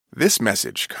This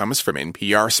message comes from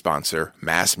NPR sponsor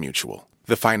MassMutual.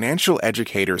 The Financial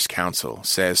Educators Council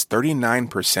says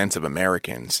 39% of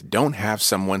Americans don't have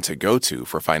someone to go to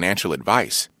for financial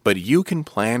advice, but you can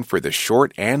plan for the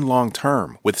short and long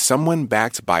term with someone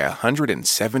backed by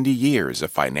 170 years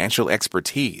of financial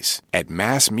expertise at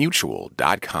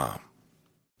MassMutual.com.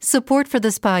 Support for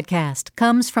this podcast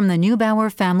comes from the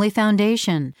Neubauer Family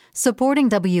Foundation, supporting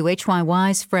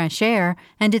WHYY's Fresh Air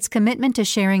and its commitment to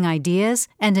sharing ideas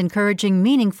and encouraging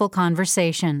meaningful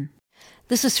conversation.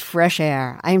 This is Fresh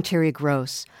Air. I'm Terry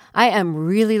Gross. I am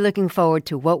really looking forward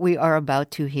to what we are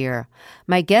about to hear.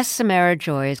 My guest, Samara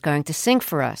Joy, is going to sing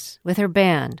for us with her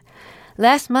band.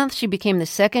 Last month, she became the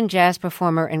second jazz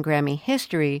performer in Grammy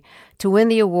history to win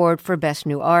the award for Best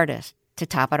New Artist. To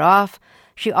top it off,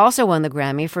 she also won the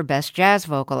Grammy for Best Jazz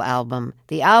Vocal Album.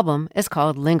 The album is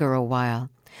called Linger a While.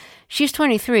 She's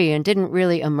 23 and didn't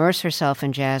really immerse herself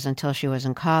in jazz until she was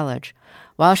in college.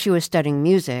 While she was studying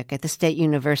music at the State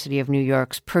University of New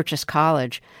York's Purchase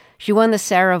College, she won the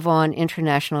Sarah Vaughan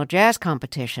International Jazz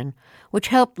Competition, which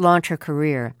helped launch her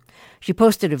career. She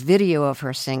posted a video of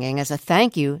her singing as a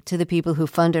thank you to the people who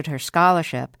funded her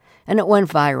scholarship, and it went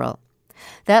viral.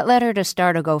 That led her to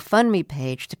start a GoFundMe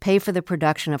page to pay for the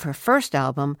production of her first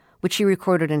album, which she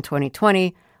recorded in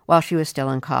 2020 while she was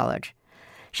still in college.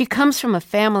 She comes from a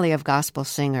family of gospel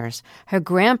singers. Her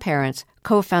grandparents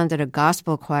co-founded a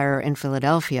gospel choir in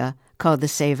Philadelphia called the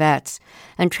Savettes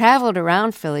and traveled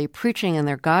around Philly preaching in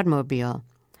their Godmobile.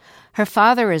 Her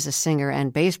father is a singer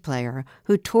and bass player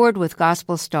who toured with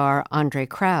gospel star Andre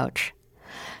Crouch.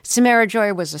 Samara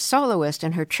Joy was a soloist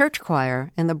in her church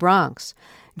choir in the Bronx.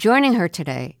 Joining her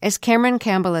today is Cameron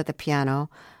Campbell at the piano,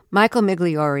 Michael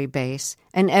Migliori bass,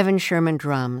 and Evan Sherman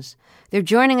drums. They're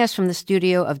joining us from the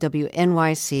studio of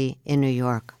WNYC in New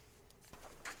York.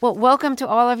 Well, welcome to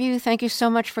all of you. Thank you so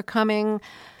much for coming.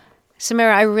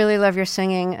 Samara, I really love your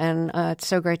singing, and it's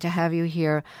so great to have you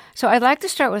here. So I'd like to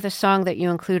start with a song that you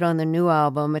include on the new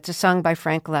album. It's a song by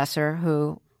Frank Lesser,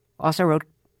 who also wrote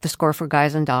the score for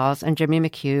Guys and Dolls, and Jimmy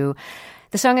McHugh.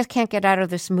 The song is Can't Get Out of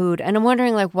This Mood. And I'm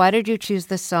wondering, why did you choose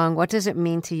this song? What does it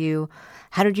mean to you?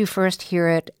 How did you first hear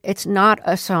it? It's not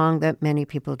a song that many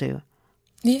people do.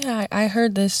 Yeah, I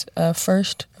heard this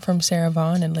first from Sarah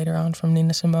Vaughan and later on from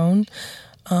Nina Simone.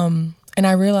 And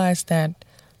I realized that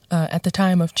at the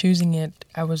time of choosing it,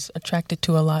 I was attracted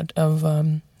to a lot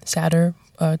of sadder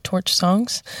torch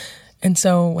songs. And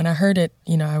so when I heard it,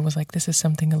 I was like, this is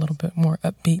something a little bit more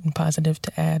upbeat and positive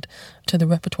to add to the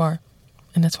repertoire.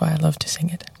 And that's why I love to sing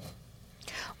it.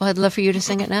 Well, I'd love for you to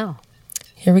sing it now.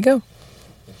 Here we go.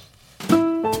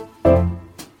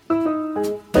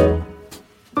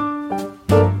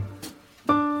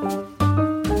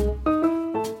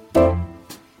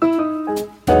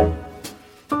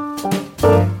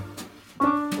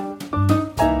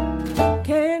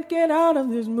 Can't get out of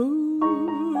this mood.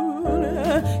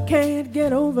 Can't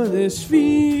get over this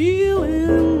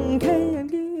feeling. Can't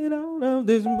get out of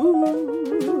this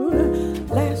mood.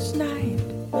 Last night,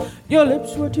 your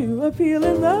lips were too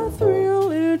appealing. The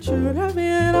thrill, it should have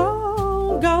been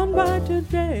all gone by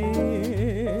today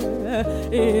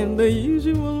in the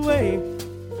usual way.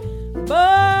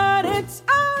 But it's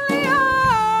only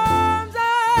arms but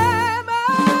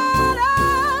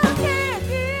I can't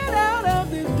get out of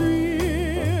this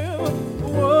dream.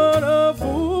 What a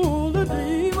fool to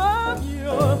dream of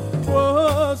you.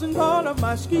 Wasn't part of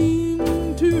my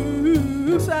scheme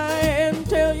to sigh and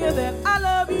tell you that I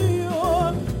love you,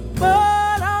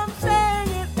 but I'm saying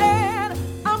it and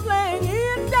I'm playing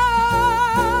it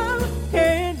down.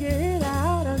 Can't get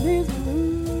out of this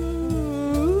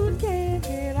mood. Can't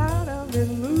get out of this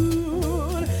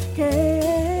mood.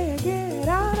 Can't get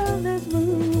out of this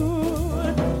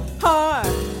mood.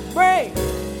 Heartbreak,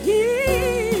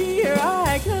 here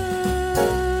I come.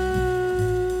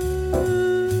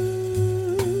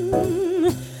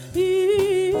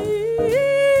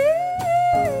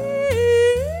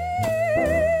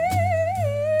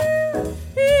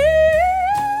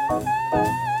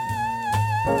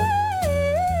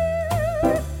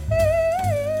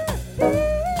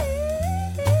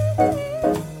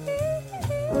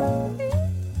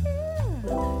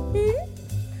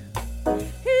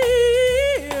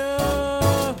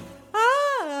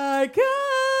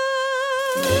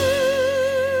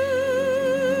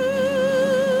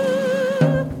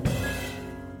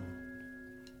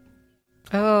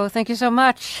 Oh, thank you so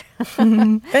much.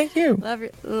 Thank you.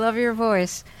 Love your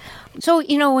voice. So,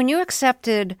 when you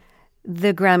accepted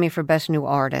the Grammy for Best New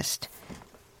Artist,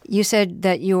 you said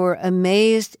that you were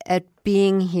amazed at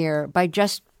being here by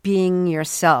just being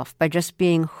yourself, by just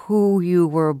being who you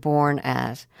were born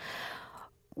as.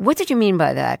 What did you mean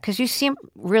by that? Because you seem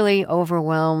really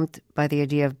overwhelmed by the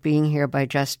idea of being here by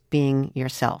just being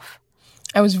yourself.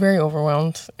 I was very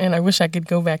overwhelmed, and I wish I could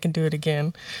go back and do it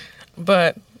again.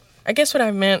 But I guess what I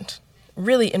meant,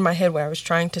 really in my head, what I was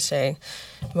trying to say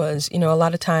was, a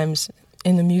lot of times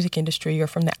in the music industry or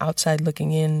from the outside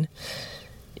looking in,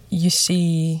 you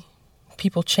see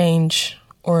people change,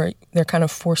 or they're kind of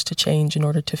forced to change in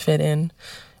order to fit in,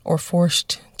 or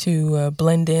forced to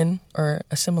blend in or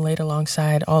assimilate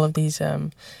alongside all of these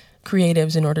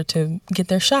creatives in order to get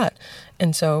their shot.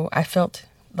 And so I felt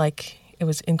like it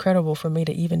was incredible for me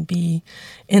to even be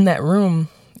in that room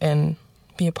and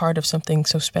be a part of something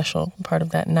so special, part of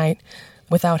that night,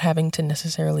 without having to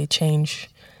necessarily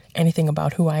change anything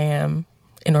about who I am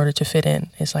in order to fit in.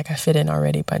 It's like I fit in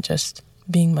already by just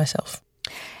being myself.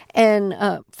 And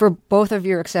for both of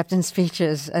your acceptance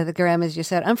speeches at the Grammys, you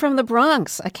said, "I'm from the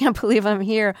Bronx. I can't believe I'm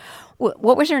here."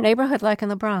 What was your neighborhood like in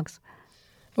the Bronx?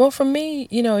 Well, for me,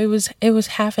 it was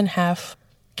half and half,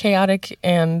 chaotic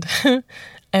and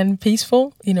and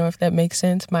peaceful, if that makes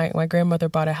sense. My grandmother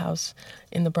bought a house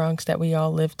in the Bronx that we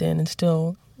all lived in and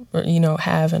still,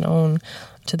 have and own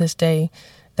to this day.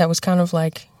 That was kind of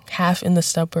like half in the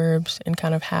suburbs and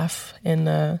kind of half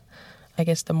in I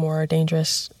guess the more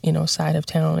dangerous, side of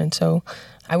town. And so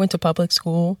I went to public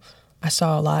school. I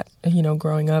saw a lot,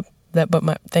 growing up.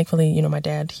 But thankfully, my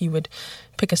dad, he would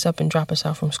pick us up and drop us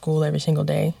off from school every single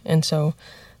day. And so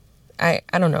I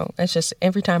don't know. It's just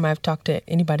every time I've talked to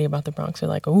anybody about the Bronx, they're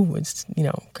like, "Oh, it's,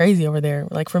 crazy over there."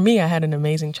 Like for me, I had an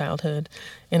amazing childhood,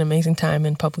 an amazing time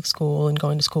in public school and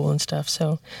going to school and stuff.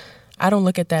 So I don't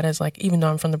look at that as like, even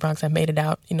though I'm from the Bronx, I made it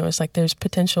out. It's like there's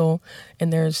potential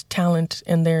and there's talent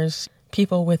and there's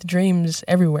people with dreams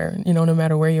everywhere, no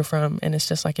matter where you're from. And it's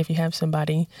just like if you have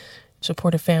somebody,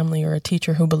 support a family or a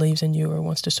teacher who believes in you or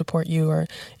wants to support you, or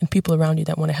and people around you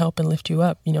that want to help and lift you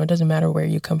up. It doesn't matter where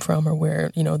you come from or where,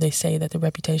 they say that the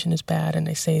reputation is bad and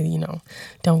they say,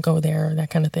 don't go there or that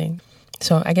kind of thing.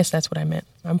 So I guess that's what I meant.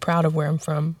 I'm proud of where I'm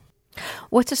from.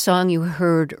 What's a song you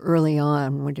heard early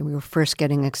on when you were first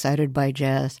getting excited by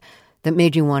jazz that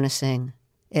made you want to sing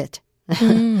it?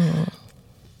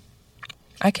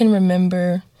 I can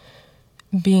remember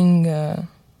being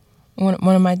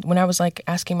when I was like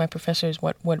asking my professors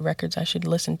what records I should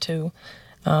listen to.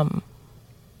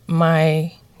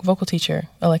 My vocal teacher,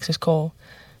 Alexis Cole,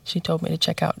 she told me to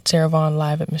check out Sarah Vaughan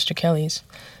live at Mr. Kelly's,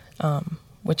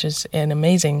 which is an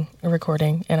amazing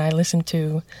recording. And I listened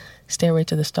to Stairway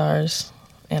to the Stars,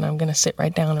 and I'm gonna sit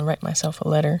right down and write myself a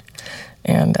letter.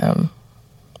 And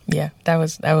that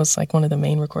was like one of the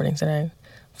main recordings that I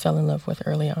fell in love with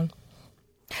early on.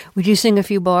 Would you sing a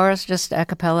few bars, just a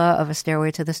cappella, of A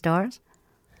Stairway to the Stars?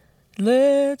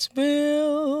 Let's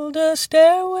build a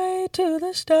stairway to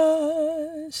the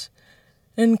stars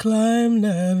and climb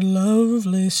that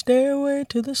lovely stairway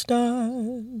to the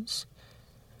stars.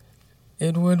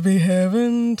 It would be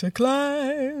heaven to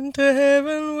climb to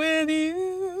heaven with you.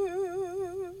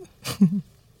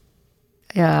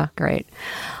 Yeah, great.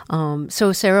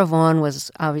 So Sarah Vaughan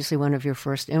was obviously one of your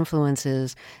first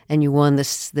influences, and you won the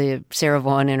Sarah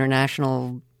Vaughan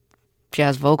International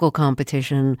Jazz Vocal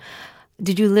Competition.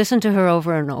 Did you listen to her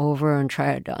over and over and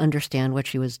try to understand what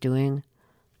she was doing?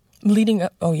 Leading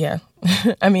up, oh yeah.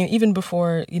 I mean, even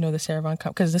before, the Sarah Vaughan,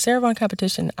 because the Sarah Vaughan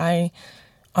competition, I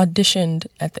auditioned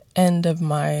at the end of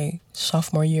my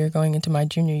sophomore year going into my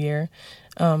junior year.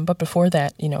 But before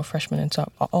that, freshman and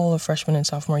all of freshman and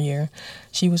sophomore year,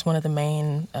 she was one of the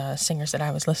main singers that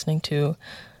I was listening to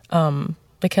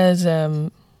because,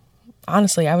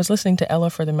 honestly, I was listening to Ella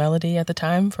for the melody at the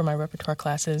time for my repertoire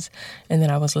classes, and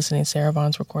then I was listening to Sarah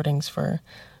Vaughan's recordings for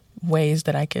ways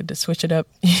that I could switch it up,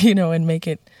 and make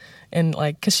it, and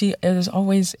like, because it was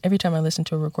always, every time I listened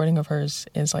to a recording of hers,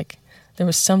 is like, there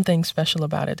was something special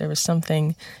about it. There was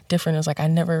something different. It was like, I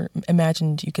never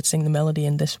imagined you could sing the melody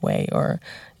in this way or,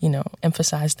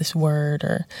 emphasize this word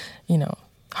or,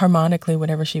 harmonically,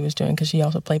 whatever she was doing, because she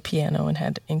also played piano and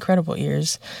had incredible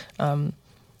ears. I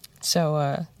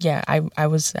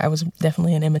was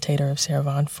definitely an imitator of Sarah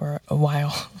Vaughan for a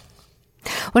while.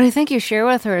 What I think you share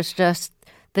with her is just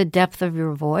the depth of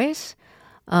your voice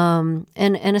and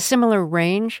a similar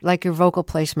range, like your vocal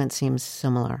placement seems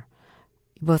similar.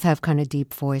 You both have kind of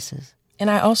deep voices.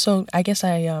 And I guess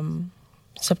I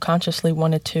subconsciously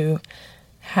wanted to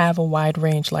have a wide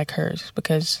range like hers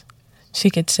because she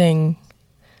could sing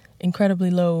incredibly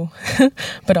low,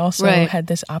 but also had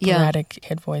this operatic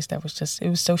head voice that was it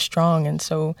was so strong and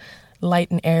so light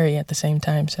and airy at the same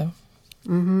time. So,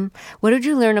 What did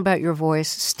you learn about your voice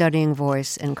studying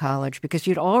voice in college? Because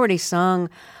you'd already sung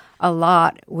a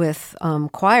lot with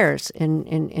choirs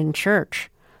in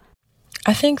church.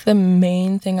 I think the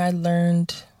main thing I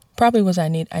learned probably was I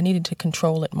needed to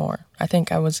control it more. I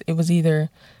think it was either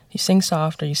you sing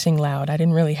soft or you sing loud. I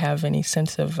didn't really have any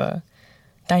sense of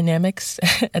dynamics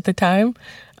at the time,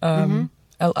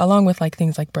 along with like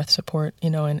things like breath support,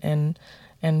 and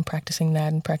practicing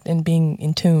that and being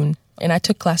in tune. And I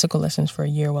took classical lessons for a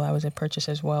year while I was at Purchase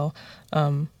as well.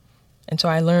 And so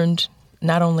I learned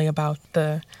not only about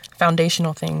the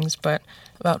foundational things, but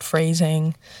about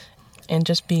phrasing and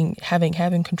just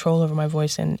having control over my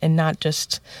voice and not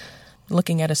just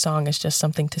looking at a song as just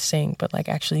something to sing, but like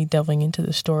actually delving into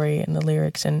the story and the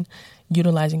lyrics and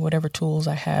utilizing whatever tools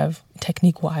I have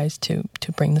technique-wise to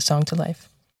bring the song to life.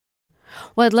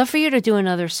 Well, I'd love for you to do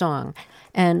another song.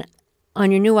 And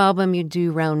on your new album, you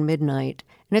do Round Midnight.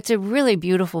 And it's a really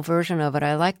beautiful version of it.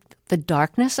 I like the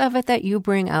darkness of it that you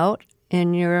bring out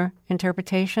in your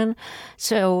interpretation.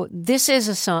 So this is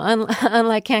a song,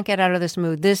 unlike Can't Get Out of This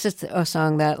Mood, this is a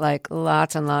song that like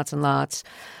lots and lots and lots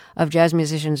of jazz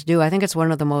musicians do. I think it's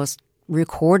one of the most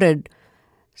recorded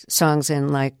songs in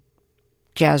like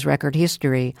jazz record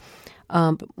history.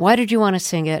 Why did you want to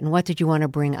sing it, and what did you want to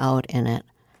bring out in it?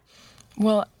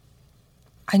 Well,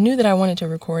 I knew that I wanted to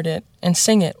record it and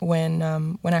sing it when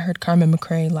I heard Carmen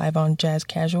McRae live on Jazz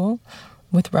Casual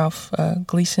with Ralph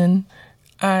Gleason.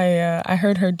 I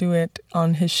heard her do it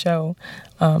on his show,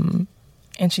 and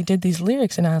she did these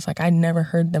lyrics, and I was like, I'd never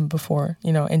heard them before,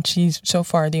 and she's so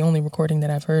far the only recording that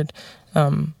I've heard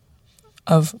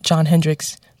of Jon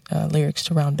Hendricks' lyrics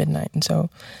to Round Midnight. And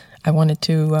so I wanted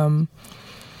to,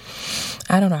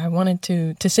 I wanted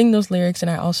to sing those lyrics, and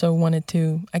I also wanted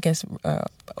to, I guess,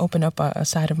 open up a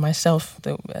side of myself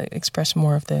that express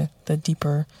more of the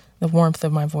deeper, the warmth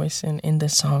of my voice in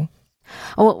this song.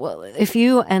 Oh, well, if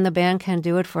you and the band can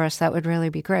do it for us, that would really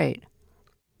be great.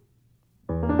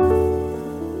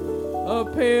 A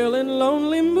pale and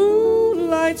lonely moon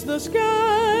lights the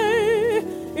sky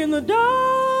in the dark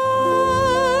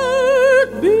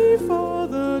before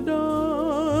the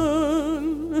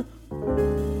dawn.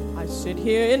 I sit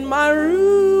here in my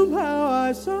room, how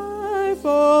I sigh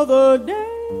for the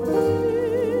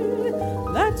day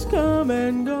that's come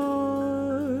and gone.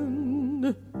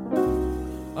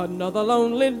 Another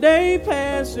lonely day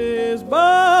passes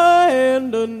by,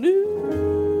 and a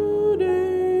new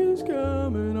day's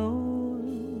coming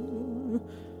on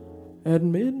at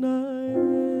midnight.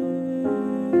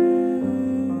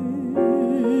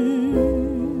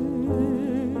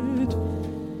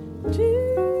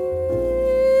 Tears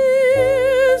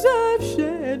I've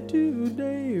shed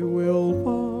today will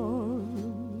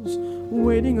pause,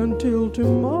 waiting until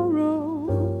tomorrow.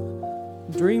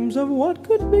 Dreams of what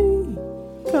could be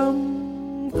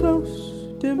come close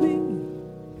to me,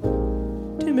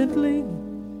 timidly.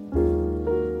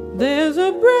 There's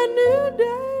a brand new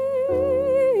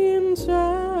day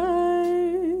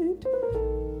inside.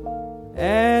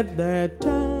 At that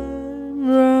time,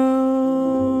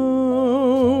 round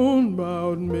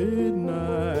about midnight,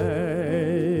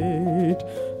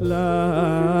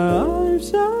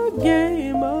 life's a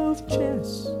game of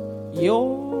chess.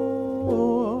 You're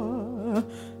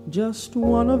just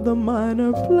one of the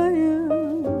minor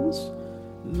players.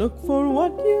 Look for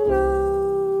what you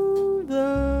love,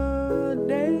 the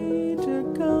day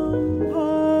to come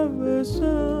harvest.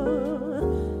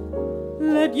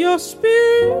 Let your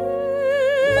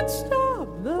spirit stop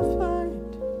the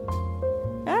fight.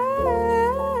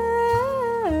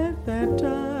 At that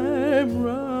time,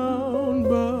 round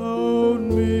about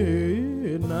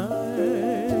midnight,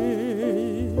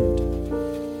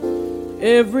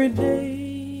 every day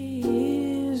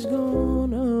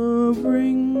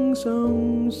bring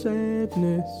some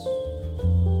sadness.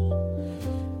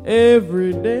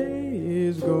 Every day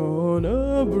is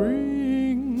gonna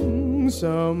bring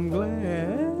some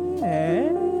gladness.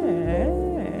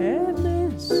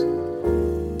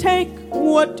 Take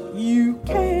what you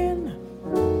can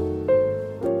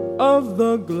of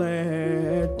the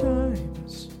glad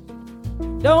times.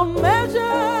 Don't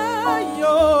measure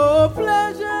your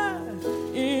pleasure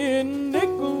in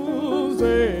nickels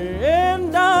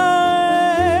and dimes.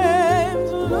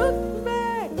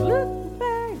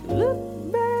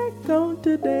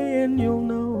 Today, and you'll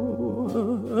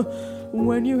know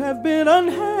when you have been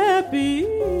unhappy.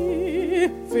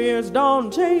 Fears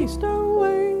don't chase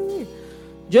away.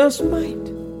 Just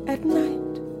might at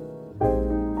night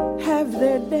have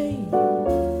their day.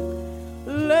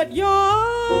 Let your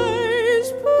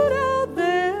eyes put out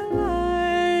their light.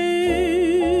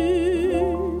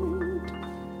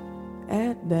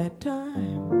 At that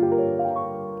time,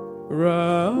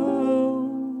 round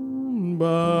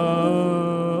by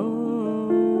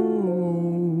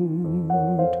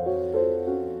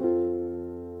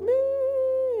midnight.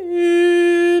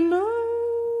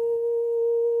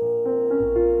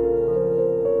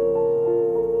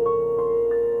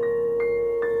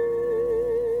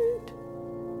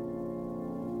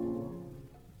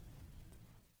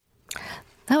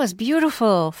 was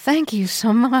beautiful. Thank you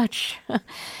so much.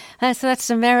 That's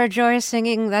Samara Joy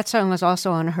singing. That song was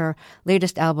also on her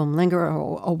latest album, Linger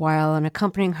a While, and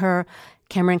accompanying her,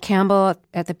 Cameron Campbell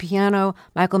at the piano,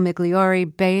 Michael Migliori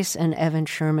bass, and Evan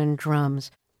Sherman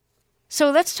drums. So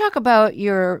let's talk about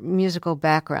your musical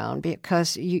background,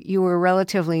 because you were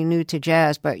relatively new to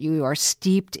jazz, but you are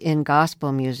steeped in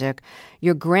gospel music.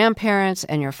 Your grandparents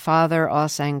and your father all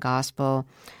sang gospel.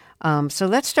 So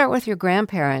let's start with your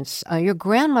grandparents. Your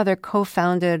grandmother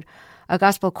co-founded a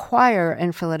gospel choir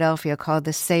in Philadelphia called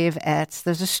the Saveettes.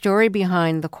 There's a story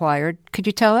behind the choir. Could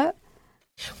you tell it?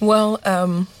 Well,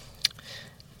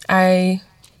 I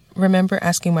remember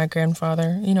asking my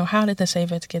grandfather, how did the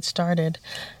Saveettes get started?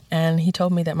 And he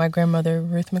told me that my grandmother,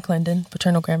 Ruth McClendon,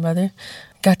 paternal grandmother,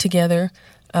 got together.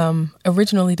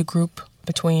 Originally, the group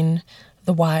between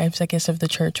the wives, I guess, of the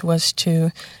church was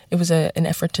an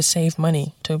effort to save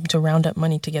money, to round up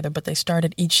money together. But they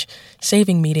started each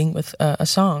saving meeting with a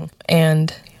song.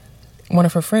 And one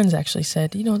of her friends actually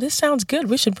said, this sounds good.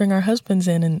 We should bring our husbands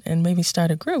in and maybe start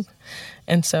a group.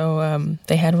 And so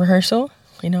they had rehearsal.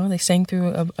 They sang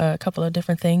through a couple of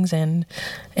different things, and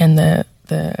the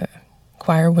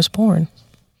choir was born.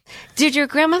 Did your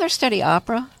grandmother study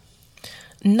opera?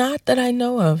 Not that I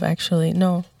know of, actually,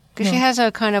 no. Because she has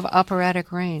a kind of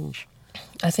operatic range.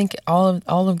 I think all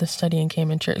of the studying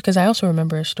came in church. Because I also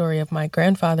remember a story of my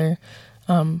grandfather,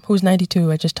 who was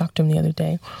 92. I just talked to him the other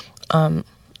day.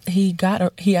 He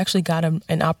actually got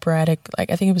an operatic,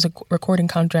 I think it was a recording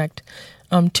contract,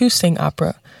 to sing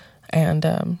opera, and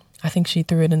I think she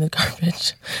threw it in the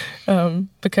garbage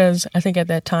because I think at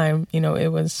that time,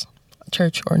 it was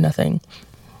church or nothing,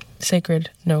 sacred,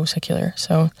 no secular.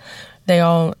 So they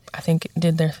all, I think,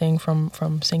 did their thing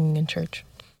from singing in church.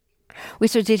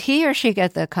 Wait, so did he or she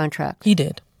get the contract? He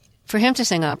did. For him to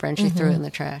sing opera, and she threw it in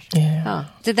the trash? Yeah. Huh.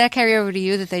 Did that carry over to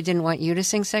you, that they didn't want you to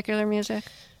sing secular music?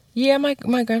 Yeah, my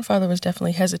grandfather was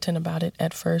definitely hesitant about it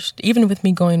at first. Even with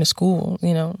me going to school,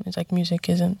 it's like music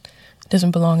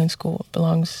doesn't belong in school. It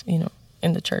belongs,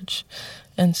 in the church.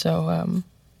 And so,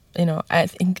 I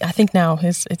think now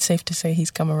it's safe to say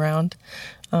he's come around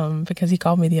because he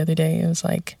called me the other day. It was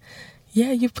like,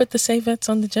 yeah, you put the Saveettes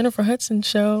on the Jennifer Hudson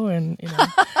show, and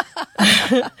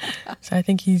so I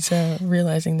think he's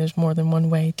realizing there's more than one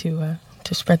way to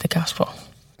spread the gospel.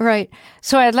 Right.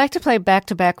 So I'd like to play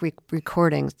back-to-back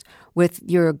recordings with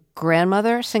your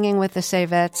grandmother singing with the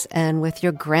Saveettes and with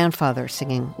your grandfather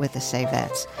singing with the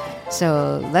Saveettes.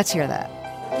 So let's hear that.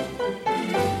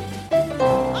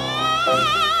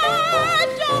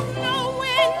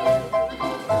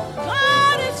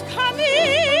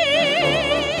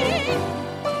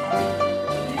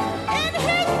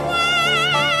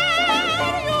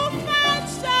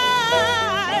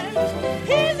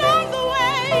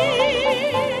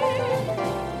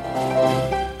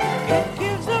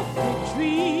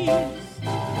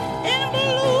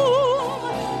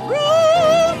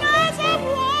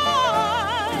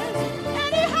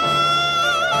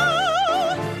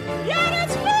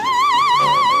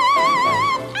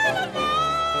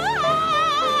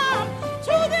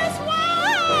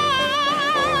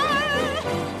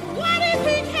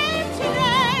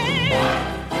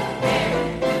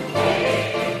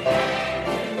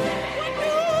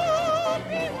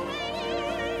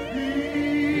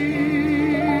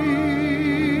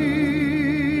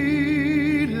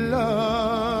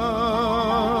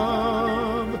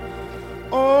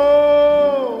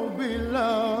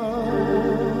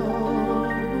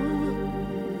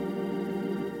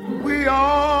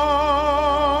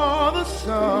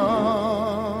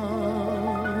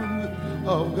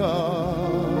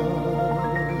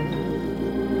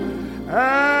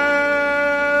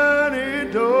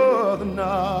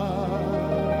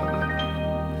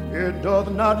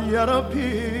 Not yet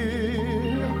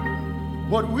appear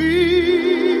what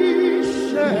we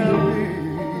shall be,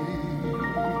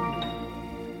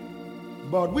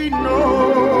 but we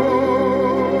know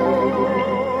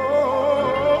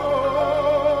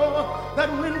that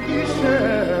when he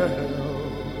shall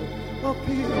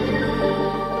appear,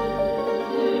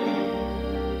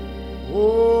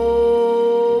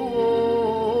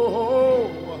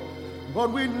 but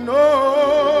we know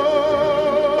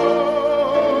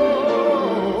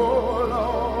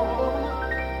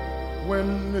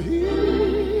he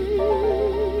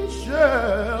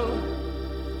shall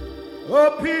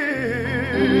appear,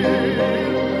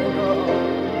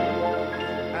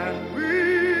 and we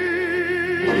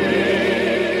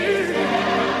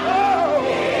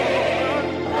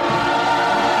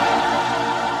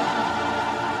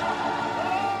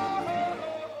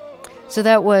So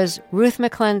that was Ruth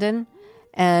McClendon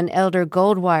and Elder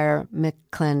Goldwire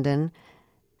McClendon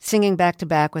singing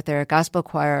back-to-back with their gospel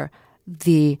choir,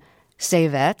 the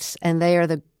Savettes, and they are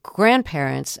the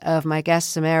grandparents of my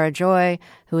guest, Samara Joy,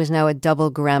 who is now a double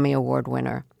Grammy Award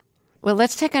winner. Well,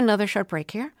 let's take another short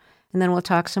break here, and then we'll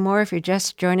talk some more. If you're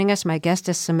just joining us, my guest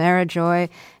is Samara Joy,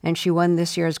 and she won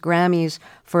this year's Grammys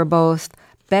for both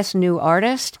Best New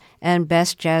Artist and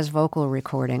Best Jazz Vocal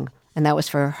Recording, and that was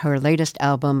for her latest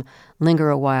album, Linger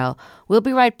a While. We'll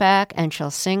be right back, and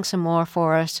she'll sing some more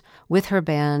for us with her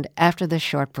band after this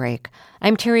short break.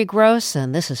 I'm Terry Gross,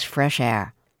 and this is Fresh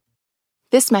Air.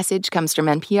 This message comes from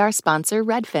NPR sponsor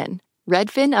Redfin.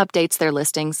 Redfin updates their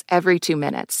listings every 2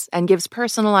 minutes and gives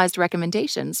personalized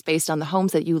recommendations based on the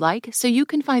homes that you like, so you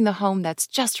can find the home that's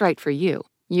just right for you.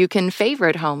 You can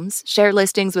favorite homes, share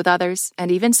listings with others,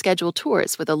 and even schedule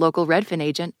tours with a local Redfin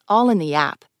agent, all in the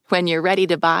app. When you're ready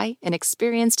to buy, an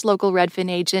experienced local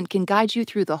Redfin agent can guide you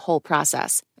through the whole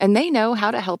process, and they know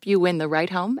how to help you win the right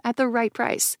home at the right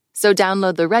price. So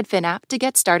download the Redfin app to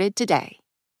get started today.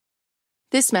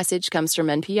 This message comes from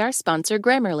NPR sponsor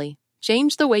Grammarly.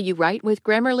 Change the way you write with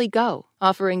Grammarly Go,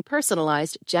 offering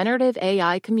personalized generative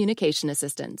AI communication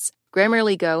assistance.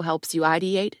 Grammarly Go helps you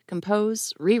ideate,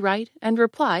 compose, rewrite, and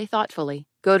reply thoughtfully.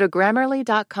 Go to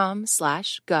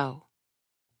Grammarly.com/go.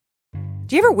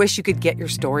 Do you ever wish you could get your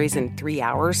stories in 3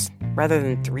 hours rather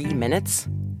than 3 minutes?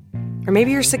 Or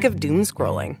maybe you're sick of doom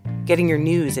scrolling, getting your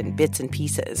news in bits and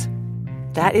pieces.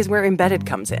 That is where Embedded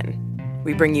comes in.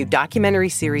 We bring you documentary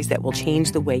series that will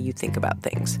change the way you think about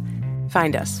things.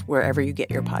 Find us wherever you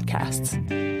get your podcasts.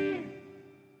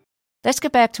 Let's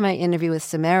get back to my interview with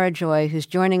Samara Joy, who's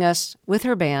joining us with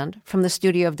her band from the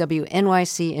studio of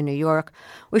WNYC in New York,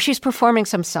 where she's performing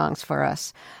some songs for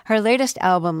us. Her latest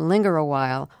album, Linger a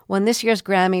While, won this year's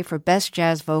Grammy for Best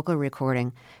Jazz Vocal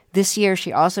Recording. This year,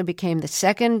 she also became the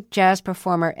second jazz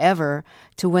performer ever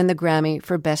to win the Grammy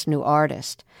for Best New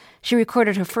Artist. She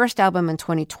recorded her first album in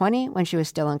 2020 when she was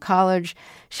still in college.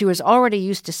 She was already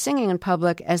used to singing in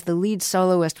public as the lead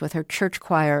soloist with her church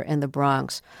choir in the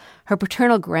Bronx. Her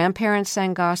paternal grandparents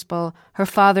sang gospel. Her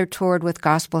father toured with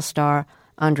gospel star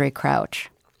Andre Crouch.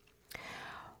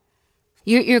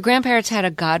 Your grandparents had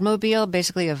a Godmobile,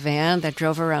 basically a van that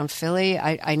drove around Philly.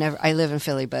 I live in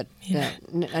Philly, but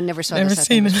I never saw this. I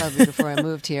think it was probably before I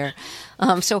moved here.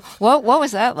 So what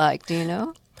was that like? Do you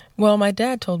know? Well, my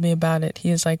dad told me about it.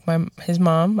 He is like his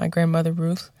mom, my grandmother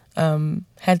Ruth,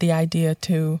 had the idea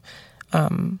to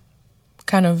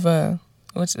kind of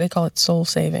they call it soul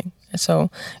saving. So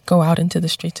go out into the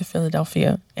streets of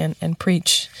Philadelphia and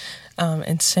preach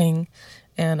and sing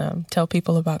and tell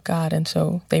people about God. And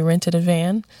so they rented a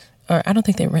van, or I don't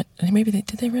think they rent. Maybe did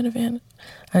they rent a van?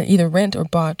 Either rent or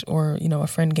bought, or a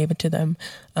friend gave it to them.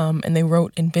 And they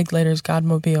wrote in big letters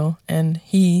 "Godmobile." And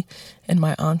he and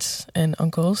my aunts and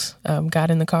uncles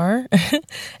got in the car,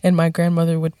 and my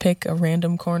grandmother would pick a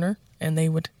random corner, and they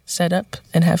would set up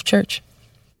and have church.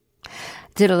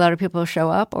 Did a lot of people show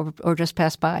up or just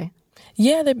pass by?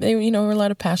 Yeah, they were a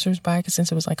lot of passersby, because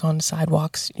since it was like on the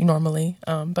sidewalks normally.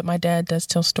 But my dad does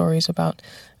tell stories about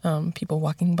people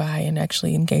walking by and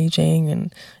actually engaging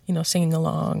and, singing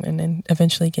along and then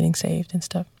eventually getting saved and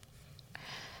stuff.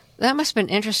 That must have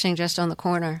been interesting just on the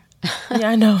corner. Yeah,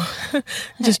 I know.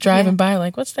 Just driving by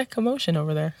like, what's that commotion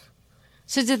over there?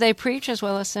 So did they preach as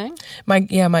well as sing? My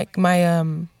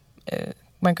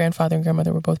grandfather and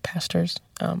grandmother were both pastors,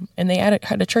 and they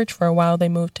had a church for a while. They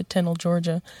moved to Tyndall,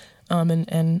 Georgia,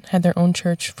 and had their own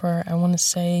church for, I want to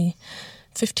say,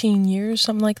 15 years,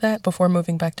 something like that, before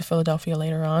moving back to Philadelphia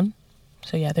later on.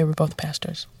 So yeah, they were both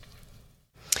pastors.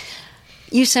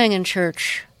 You sang in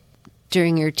church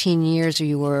during your teen years, or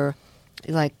you were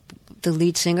like the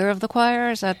lead singer of the choir?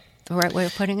 Is that the right way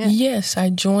of putting it? Yes, I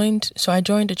joined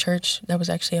a church that was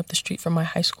actually up the street from my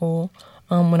high school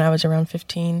when I was around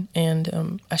 15,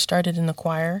 and I started in the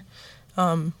choir,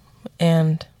 and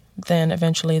then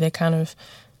eventually they kind of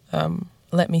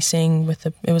let me sing with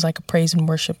it was like a praise and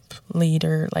worship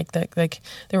leader, there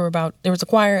was a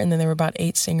choir, and then there were about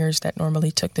 8 singers that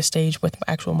normally took the stage with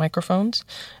actual microphones,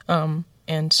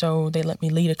 and so they let me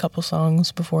lead a couple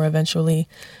songs before eventually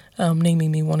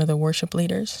naming me one of the worship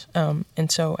leaders,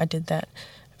 and so I did that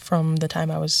from the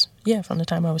time I was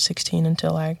 16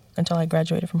 until I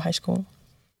graduated from high school.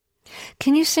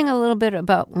 Can you sing a little bit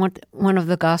about one of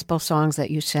the gospel songs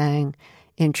that you sang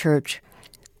in church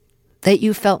that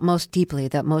you felt most deeply,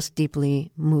 that most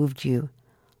deeply moved you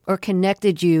or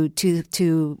connected you to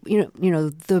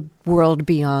the world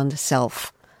beyond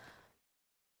self?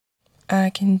 I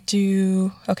can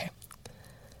do, okay.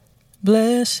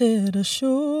 Blessed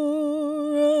assurance,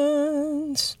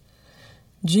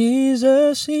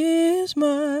 Jesus is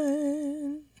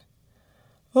mine.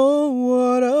 Oh,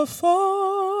 what a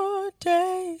foretaste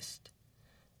taste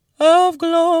of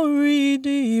glory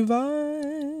divine,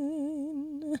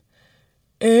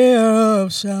 heir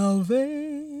of salvation,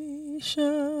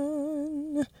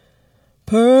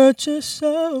 purchase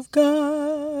of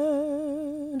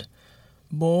God,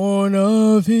 born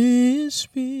of his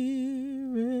Spirit,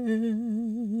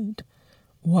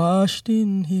 washed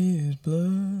in his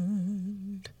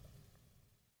blood.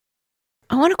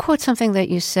 I want to quote something that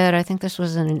you said. I think this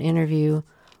was in an interview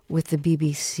with the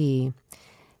BBC.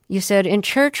 You said, in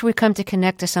church, we come to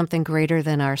connect to something greater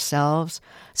than ourselves.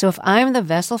 So if I'm the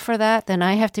vessel for that, then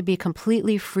I have to be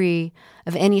completely free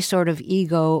of any sort of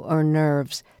ego or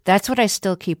nerves. That's what I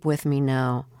still keep with me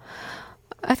now.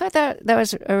 I thought that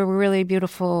was a really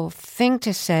beautiful thing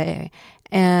to say.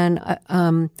 And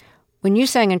when you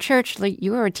sang in church, like,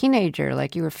 you were a teenager,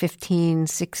 like you were 15,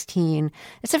 16.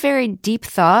 It's a very deep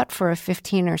thought for a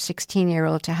 15 or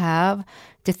 16-year-old to have,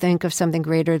 to think of something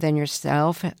greater than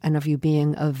yourself and of you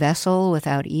being a vessel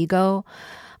without ego.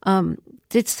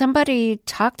 Did somebody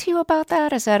talk to you about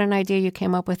that? Is that an idea you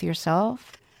came up with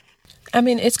yourself? I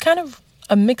mean, it's kind of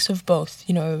a mix of both.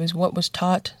 You know, it was what was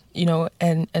taught, you know,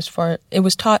 and it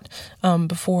was taught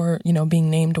before, you know,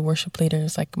 being named a worship leader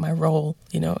is like my role,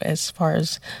 you know, as far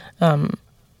as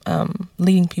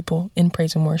leading people in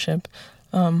praise and worship.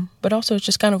 But also it's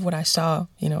just kind of what I saw,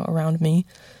 you know, around me.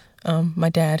 My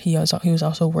dad, he was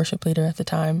also a worship leader at the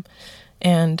time.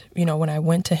 And, you know, when I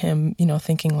went to him, you know,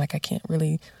 thinking like, I can't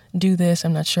really do this,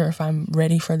 I'm not sure if I'm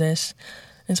ready for this.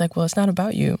 It's like, well, it's not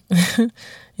about you,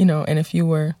 you know, and if you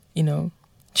were, you know,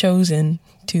 chosen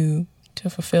to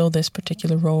fulfill this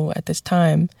particular role at this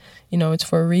time, you know, it's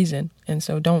for a reason. And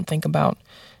so don't think about,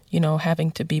 you know,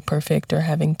 having to be perfect or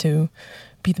having to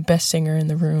be the best singer in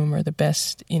the room or the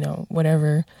best, you know,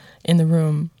 whatever in the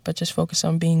room, but just focus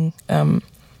on being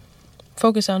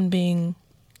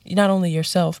not only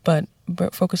yourself, but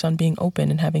focus on being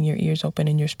open and having your ears open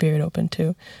and your spirit open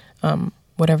to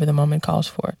whatever the moment calls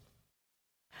for.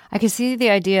 I can see the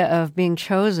idea of being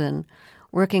chosen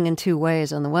working in two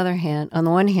ways. On the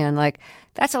one hand, like,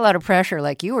 that's a lot of pressure,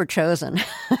 like, you were chosen,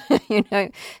 you know,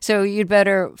 so you'd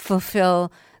better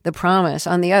fulfill the promise.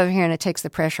 On the other hand, it takes the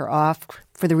pressure off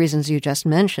for the reasons you just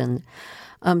mentioned.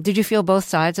 Did you feel both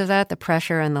sides of that, the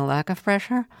pressure and the lack of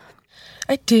pressure?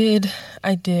 I did,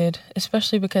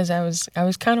 especially because I was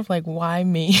kind of like, why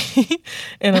me?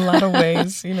 In a lot of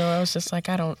ways, you know, I was just like,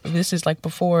 this is like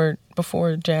before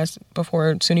jazz,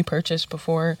 before SUNY Purchase,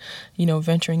 before, you know,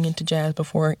 venturing into jazz,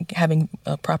 before having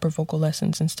proper vocal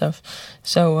lessons and stuff.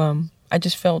 So I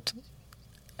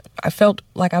felt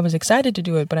like I was excited to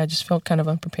do it, but I just felt kind of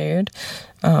unprepared.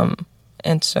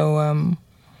 And so,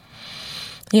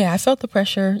 yeah, I felt the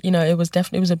pressure. You know, it was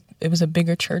a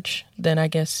bigger church than I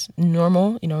guess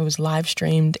normal. You know, it was live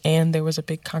streamed, and there was a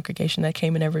big congregation that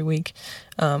came in every week.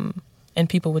 And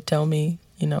people would tell me,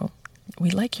 you know,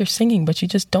 we like your singing, but you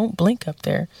just don't blink up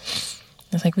there.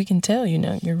 I was like, we can tell, you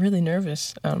know, you're really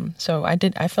nervous. So I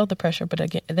felt the pressure, but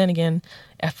then again,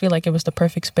 I feel like it was the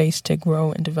perfect space to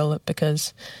grow and develop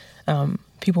because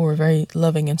people were very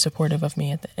loving and supportive of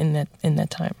me in that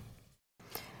time.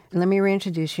 Let me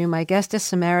reintroduce you. My guest is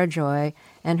Samara Joy,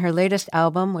 and her latest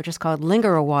album, which is called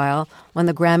Linger a While, won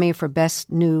the Grammy for Best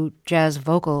New Jazz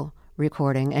Vocal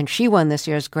Recording, and she won this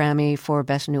year's Grammy for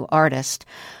Best New Artist.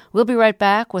 We'll be right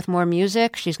back with more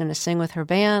music. She's going to sing with her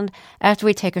band after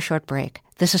we take a short break.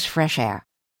 This is Fresh Air.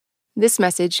 This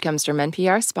message comes from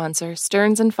NPR sponsor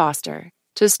Stearns & Foster.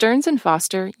 To Stearns &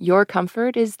 Foster, your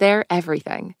comfort is their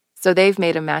everything. So they've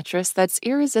made a mattress that's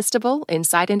irresistible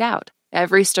inside and out.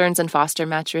 Every Stearns & Foster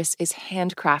mattress is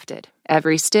handcrafted.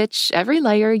 Every stitch, every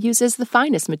layer uses the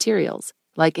finest materials,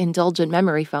 like indulgent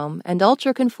memory foam and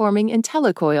ultra-conforming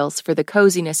IntelliCoils for the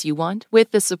coziness you want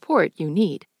with the support you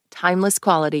need. Timeless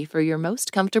quality for your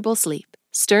most comfortable sleep.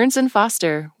 Stearns &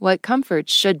 Foster, what comfort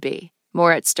should be.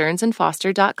 More at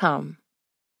stearnsandfoster.com.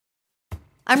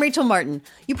 I'm Rachel Martin.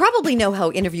 You probably know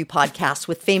how interview podcasts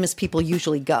with famous people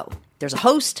usually go. There's a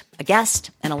host, a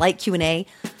guest, and a light Q&A.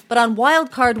 But on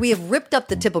Wildcard, we have ripped up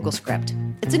the typical script.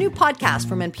 It's a new podcast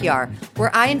from NPR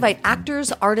where I invite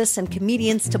actors, artists, and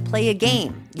comedians to play a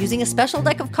game using a special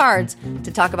deck of cards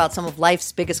to talk about some of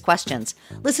life's biggest questions.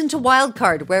 Listen to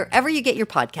Wildcard wherever you get your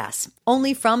podcasts,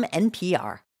 only from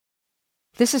NPR.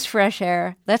 This is Fresh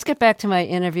Air. Let's get back to my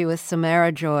interview with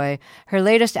Samara Joy. Her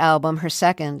latest album, her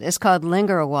second, is called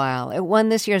Linger a While. It won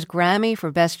this year's Grammy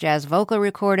for Best Jazz Vocal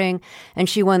Recording, and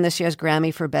she won this year's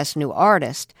Grammy for Best New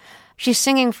Artist. She's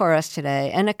singing for us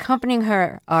today, and accompanying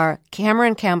her are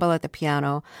Cameron Campbell at the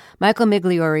piano, Michael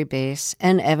Migliori bass,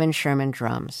 and Evan Sherman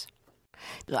drums.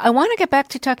 I want to get back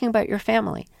to talking about your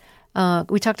family.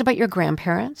 We talked about your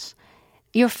grandparents.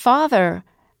 Your father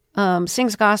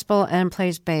sings gospel and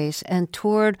plays bass, and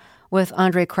toured with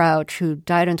Andre Crouch, who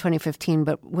died in 2015,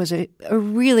 but was a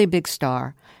really big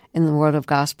star in the world of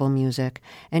gospel music.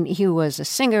 And he was a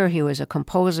singer, he was a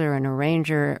composer, an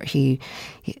arranger. He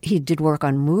did work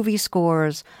on movie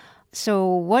scores.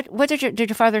 So what did your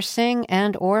father sing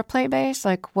and or play bass?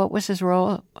 Like, what was his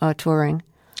role touring?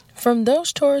 From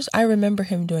those tours, I remember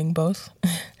him doing both.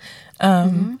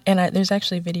 And there's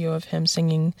actually a video of him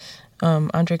singing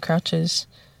Andre Crouch's,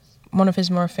 one of his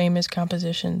more famous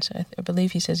compositions. I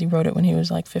believe he says he wrote it when he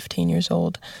was like 15 years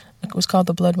old. It was called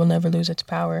The Blood Will Never Lose Its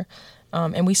Power.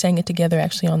 And we sang it together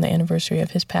actually on the anniversary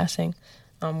of his passing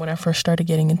when I first started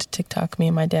getting into TikTok, me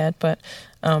and my dad. But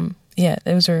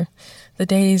those are the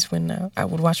days when I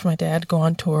would watch my dad go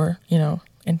on tour,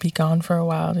 and be gone for a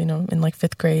while, in like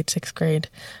 5th grade, 6th grade,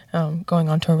 going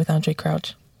on tour with Andre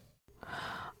Crouch.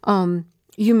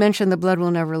 You mentioned The Blood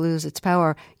Will Never Lose Its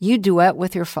Power. You duet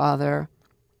with your father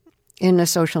in a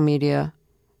social media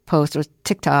post, or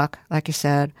TikTok, like you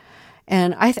said.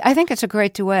 And I think it's a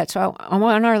great duet, so I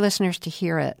want our listeners to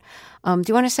hear it. Do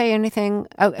you want to say anything?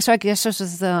 So I guess this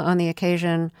was on the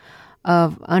occasion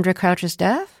of Andre Crouch's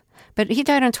death, but he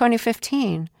died in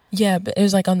 2015. Yeah, but it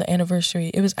was like on the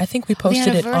anniversary. I think we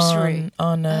posted it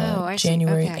on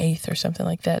January 8th or something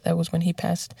like that. That was when he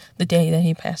passed, the day that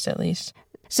he passed at least.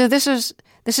 So this is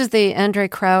the Andre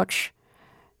Crouch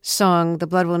song, The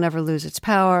Blood Will Never Lose Its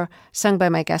Power, sung by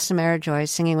my guest Samara Joy,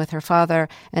 singing with her father,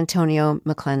 Antonio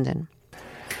McClendon.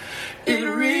 It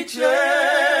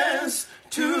reaches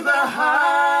to the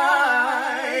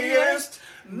highest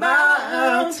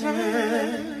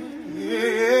mountain,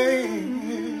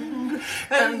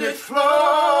 and it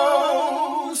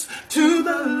flows to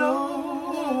the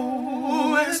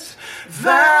lowest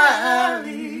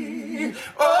valley.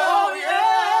 Oh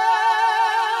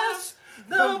yes,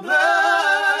 the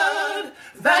blood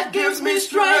that gives me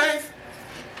strength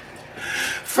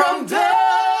from day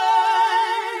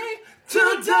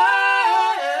to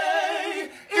day.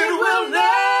 It will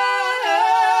never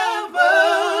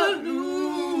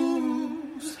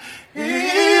lose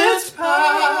its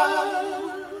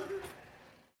power.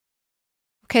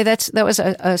 Okay, that was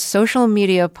a social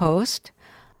media post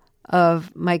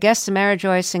of my guest Samara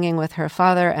Joy singing with her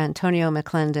father, Antonio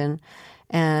McClendon.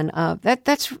 And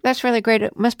that's really great.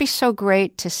 It must be so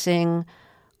great to sing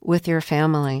with your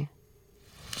family.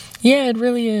 Yeah, it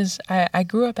really is. I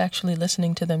grew up actually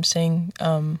listening to them sing.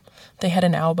 They had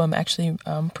an album actually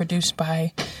produced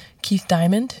by Keith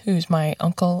Diamond, who's my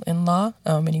uncle-in-law,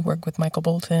 and he worked with Michael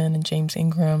Bolton and James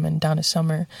Ingram and Donna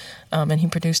Summer, and he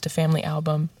produced a family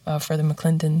album for the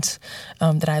McClendons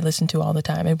that I listened to all the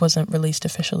time. It wasn't released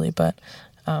officially, but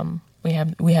we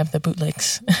have the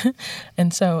bootlegs.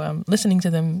 And so listening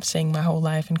to them sing my whole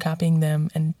life and copying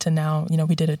them, and to now,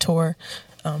 we did a tour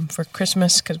for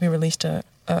Christmas because we released a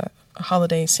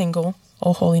holiday single,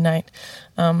 Oh Holy Night,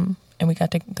 and we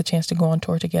got the chance to go on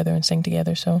tour together and sing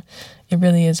together. So it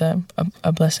really is a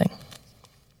blessing.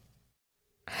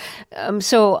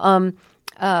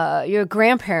 Your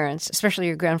grandparents, especially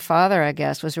your grandfather, I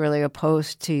guess, was really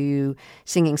opposed to you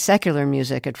singing secular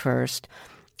music at first.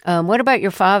 What about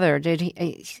your father? Did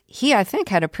he, I think,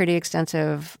 had a pretty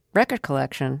extensive record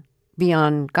collection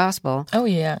beyond gospel. Oh,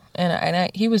 yeah.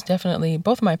 And he was definitely,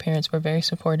 both my parents were very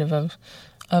supportive of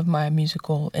my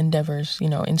musical endeavors.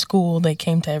 In school, they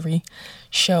came to every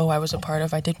show I was a part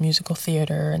of. I did musical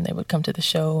theater, and they would come to the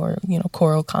show, or,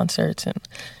 choral concerts, and,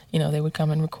 they would come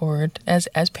and record, as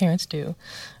parents do.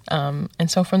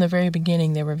 And so from the very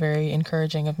beginning, they were very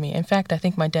encouraging of me. In fact, I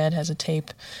think my dad has a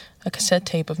cassette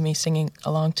tape of me singing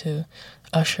along to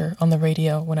Usher on the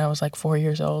radio when I was like 4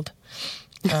 years old.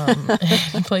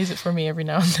 He plays it for me every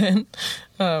now and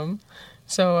then.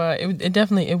 So it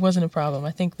definitely wasn't a problem.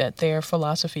 I think that their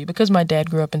philosophy, because my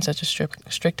dad grew up in such a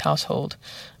strict household,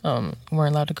 we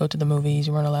weren't allowed to go to the movies,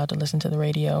 we weren't allowed to listen to the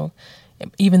radio,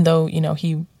 even though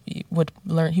he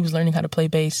was learning how to play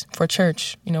bass for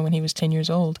church, when he was 10 years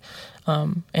old.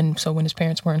 And so when his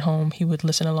parents weren't home, he would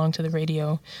listen along to the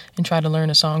radio and try to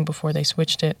learn a song before they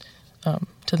switched it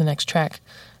to the next track.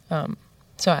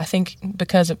 So I think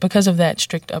because of that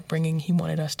strict upbringing, he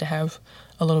wanted us to have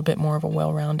a little bit more of a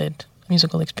well-rounded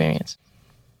musical experience.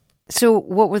 So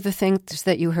what were the things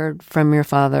that you heard from your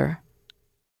father?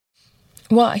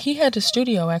 Well, he had a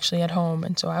studio actually at home,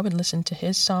 and so I would listen to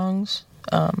his songs.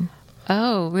 Like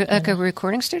a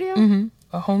recording studio? Mm-hmm.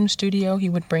 A home studio. He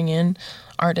would bring in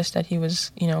artists that he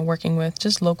was, working with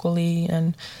just locally,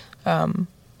 and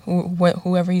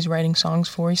whoever he's writing songs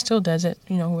for. He still does it,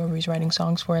 whoever he's writing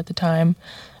songs for at the time.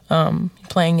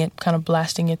 playing it, kind of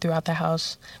blasting it throughout the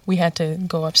house. We had to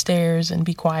go upstairs and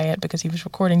be quiet because he was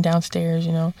recording downstairs,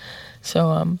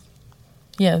 So,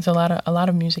 yeah, there's a lot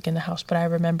of music in the house, but I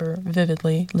remember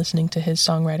vividly listening to his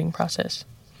songwriting process.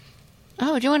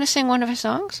 Oh, do you want to sing one of his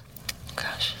songs?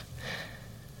 Gosh.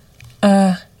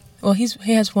 Well,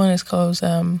 he has one that's called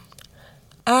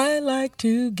I like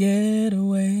to get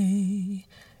away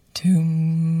to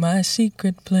my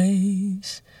secret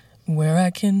place where I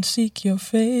can seek your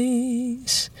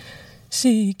face.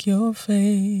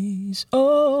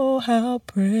 Oh, how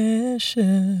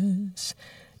precious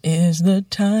is the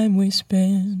time we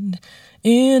spend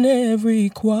in every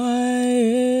quiet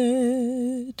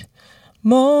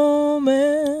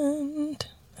moment.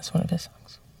 That's one of his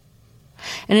songs.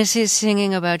 And is he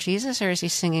singing about Jesus, or is he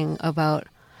singing about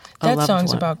a that loved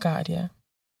song's one? about God, yeah.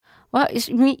 Well,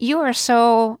 you are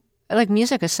so, like,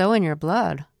 music is so in your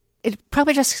blood. It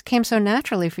probably just came so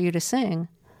naturally for you to sing.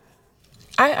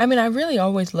 I mean, I really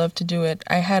always loved to do it.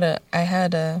 I had a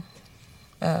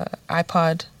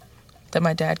iPod that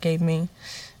my dad gave me,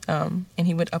 and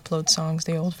he would upload songs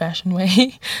the old-fashioned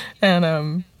way,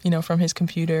 and from his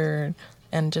computer,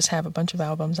 and just have a bunch of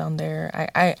albums on there.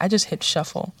 I just hit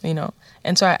shuffle,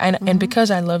 and so and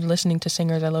because I loved listening to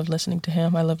singers, I loved listening to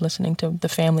him. I loved listening to the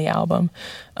Family album.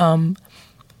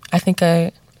 I think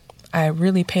I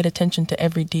really paid attention to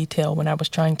every detail when I was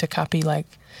trying to copy, like,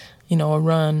 a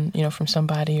run, from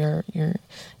somebody, or you're,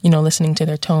 listening to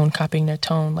their tone, copying their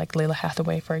tone, like Layla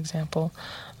Hathaway, for example.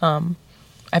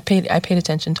 I paid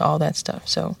attention to all that stuff.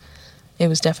 So it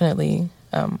was definitely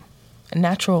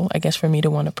natural, I guess, for me to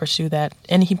want to pursue that.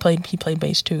 And he played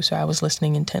bass too, so I was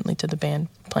listening intently to the band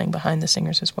playing behind the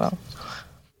singers as well.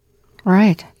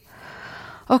 Right.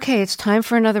 Okay, it's time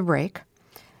for another break.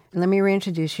 Let me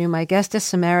reintroduce you. My guest is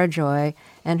Samara Joy,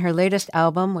 and her latest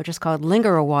album, which is called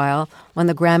Linger a While, won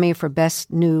the Grammy for Best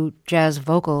New Jazz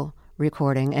Vocal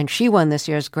Recording, and she won this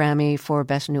year's Grammy for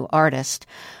Best New Artist.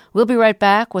 We'll be right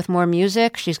back with more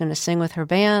music. She's going to sing with her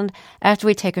band after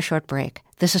we take a short break.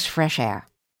 This is Fresh Air.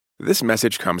 This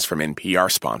message comes from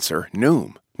NPR sponsor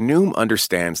Noom. Noom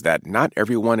understands that not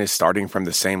everyone is starting from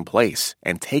the same place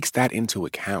and takes that into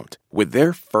account. With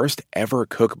their first ever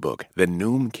cookbook, The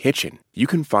Noom Kitchen, you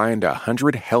can find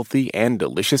 100 healthy and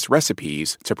delicious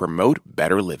recipes to promote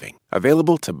better living.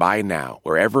 Available to buy now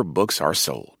wherever books are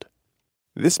sold.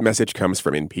 This message comes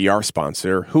from NPR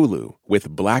sponsor Hulu with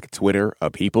Black Twitter,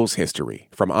 A People's History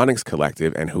from Onyx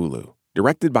Collective and Hulu.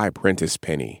 Directed by Prentice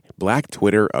Penny, Black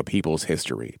Twitter, A People's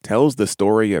History tells the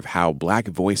story of how Black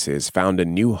voices found a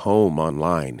new home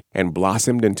online and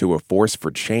blossomed into a force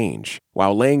for change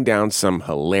while laying down some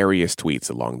hilarious tweets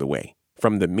along the way.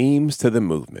 From the memes to the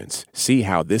movements, see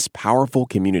how this powerful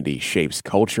community shapes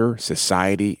culture,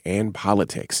 society, and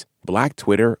politics. Black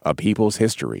Twitter, A People's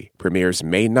History premieres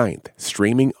May 9th,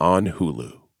 streaming on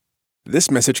Hulu.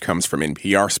 This message comes from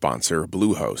NPR sponsor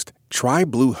Bluehost. Try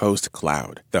Bluehost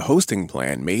Cloud, the hosting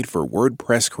plan made for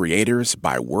WordPress creators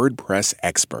by WordPress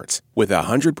experts. With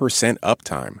 100%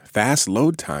 uptime, fast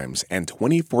load times, and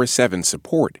 24/7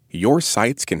 support, your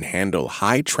sites can handle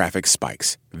high traffic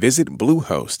spikes. Visit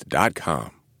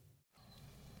Bluehost.com.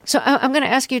 So I'm going to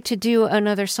ask you to do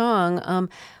another song.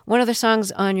 One of the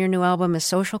songs on your new album is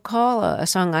Social Call, a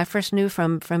song I first knew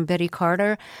from Betty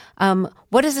Carter.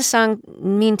 What does the song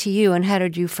mean to you, and how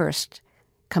did you first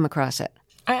come across it?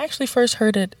 I actually first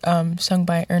heard it sung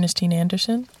by Ernestine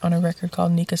Anderson on a record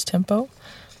called Nika's Tempo.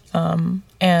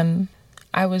 And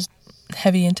I was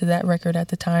heavy into that record at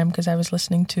the time because I was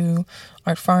listening to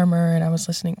Art Farmer, and I was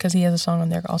listening because he has a song on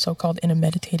there also called In a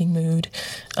Meditating Mood.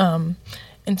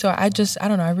 And so I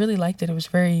don't know, I really liked it. It was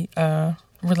very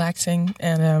relaxing,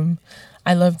 and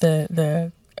I love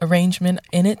the arrangement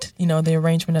in it, the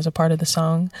arrangement as a part of the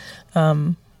song.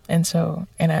 And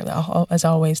I, as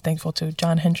always, thankful to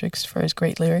John Hendricks for his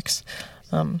great lyrics.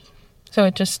 So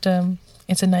it's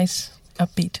a nice,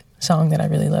 upbeat song that I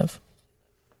really love.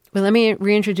 Well, let me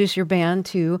reintroduce your band,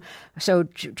 too. So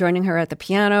joining her at the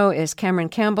piano is Cameron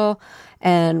Campbell,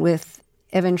 and with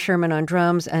Evan Sherman on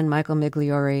drums and Michael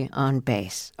Migliori on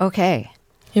bass. Okay.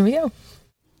 Here we go.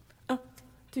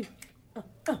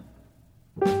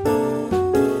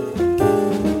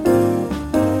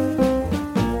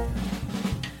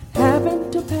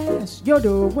 Happened to pass your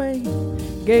doorway,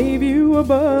 gave you a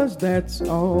buzz, that's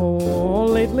all.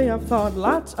 Lately I've thought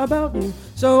lots about you,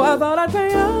 so I thought I'd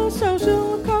pay a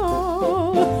social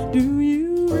call. Do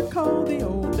you recall the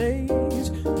old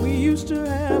days? We used to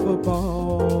have a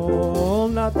ball.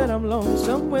 Not that I'm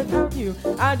lonesome without you,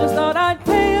 I just thought I'd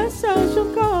pay a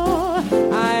social call.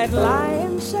 I'd lie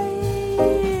and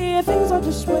say things are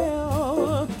just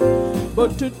swell,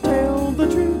 but to tell the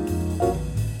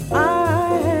truth,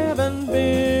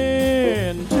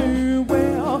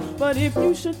 if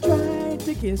you should try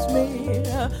to kiss me,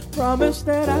 promise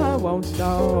that I won't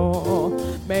stall.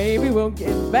 Maybe we'll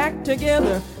get back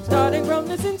together, starting from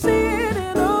this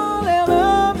incidental,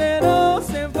 elemental,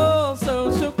 simple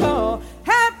social call.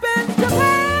 Happened to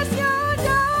pass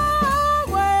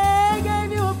your way,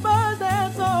 gave you a buzz,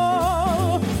 that's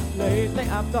all. Lately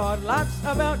I've thought lots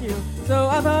about you, so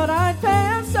I thought I'd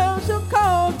pay a social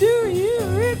call. Do you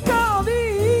recall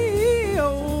the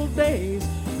old days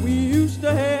we used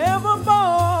to have a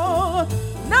ball?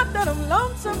 Not that I'm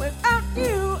lonesome without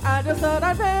you, I just thought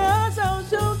I'd pay a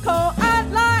social call. I'd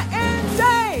lie and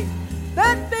say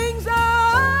that things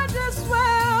are just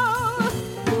swell,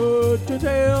 but to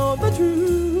tell the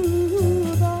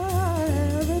truth, I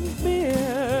haven't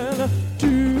been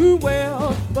too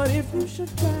well. But if you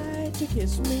should try to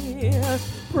kiss me,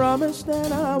 promise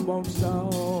that I won't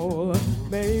stall.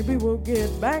 Maybe we'll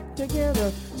get back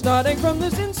together, starting from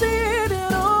this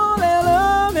incidental,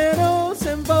 elemental,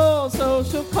 simple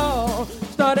social call.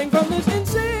 Starting from this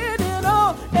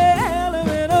incidental,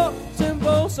 elemental,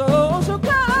 simple social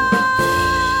call.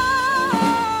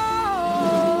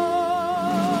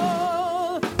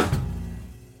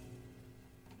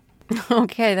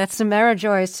 Okay, that's Samara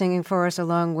Joyce singing for us,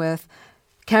 along with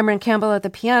Cameron Campbell at the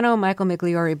piano, Michael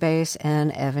Migliori bass,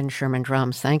 and Evan Sherman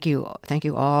drums. Thank you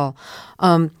all.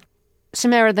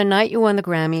 Samara, the night you won the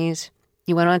Grammys,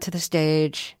 you went onto the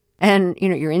stage, and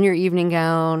you're in your evening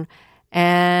gown,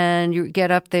 and you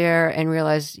get up there and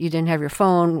realize you didn't have your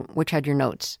phone, which had your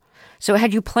notes. So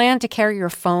had you planned to carry your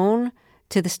phone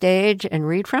to the stage and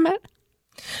read from it?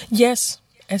 Yes,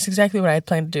 that's exactly what I had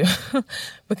planned to do,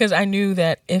 because I knew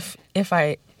that if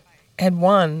I had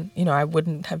won, I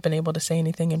wouldn't have been able to say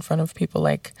anything in front of people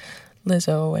like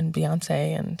Lizzo and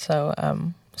Beyonce, and so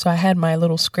I had my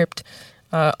little script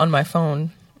on my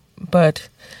phone, but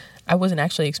I wasn't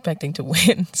actually expecting to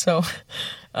win, so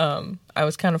I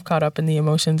was kind of caught up in the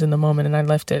emotions in the moment, and I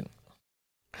left it.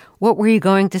 What were you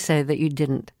going to say that you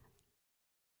didn't?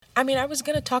 I mean, I was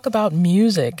going to talk about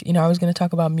music. I was going to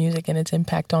talk about music and its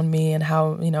impact on me, and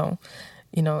how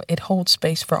it holds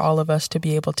space for all of us to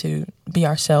be able to be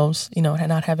ourselves, and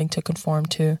not having to conform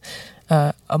to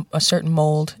a certain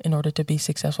mold in order to be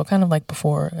successful, kind of like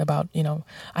before about,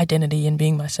 identity and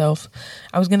being myself.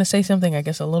 I was going to say something, I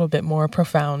guess, a little bit more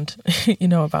profound,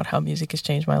 about how music has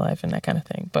changed my life and that kind of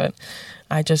thing. But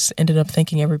I just ended up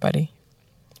thanking everybody,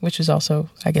 which was also,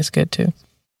 I guess, good too.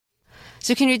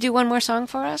 So can you do one more song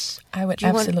for us? I would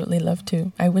absolutely love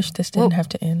to. I wish this didn't have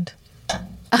to end.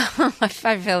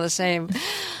 I feel the same.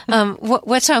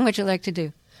 What song would you like to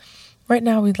do? Right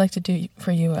now, we'd like to do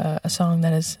for you a song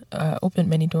that has opened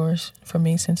many doors for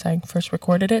me since I first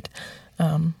recorded it.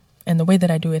 And the way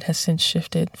that I do it has since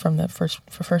shifted from the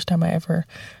first time I ever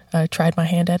tried my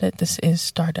hand at it. This is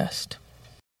Stardust.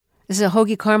 This is a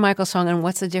Hoagie Carmichael song, and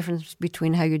what's the difference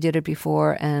between how you did it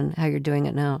before and how you're doing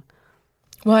it now?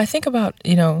 Well, I think about,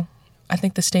 I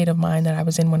think the state of mind that I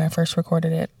was in when I first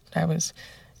recorded it. I was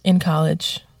in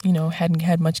college, hadn't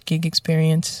had much gig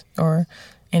experience or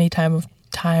any time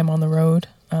on the road.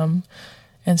 And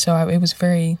so it was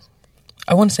very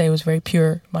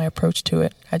pure, my approach to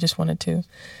it. I just wanted to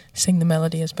sing the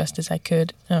melody as best as I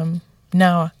could.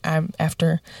 Now, I'm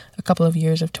after a couple of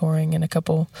years of touring and a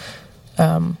couple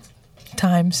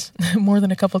times, more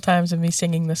than a couple times of me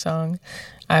singing the song,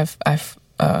 I've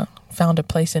found a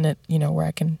place in it, where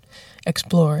I can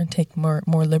explore and take more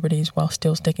liberties while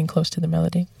still sticking close to the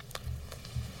melody.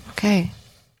 Okay.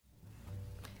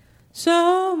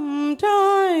 Sometimes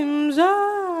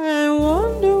I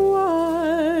wonder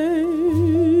why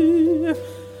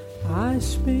I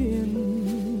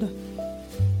spend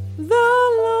the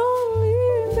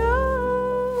lonely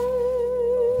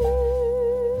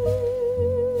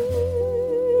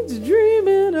nights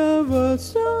dreaming of a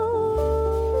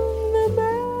song, the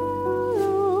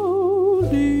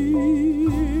melody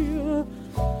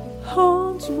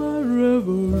haunts my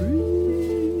reverie.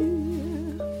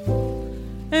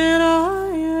 And I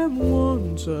am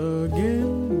once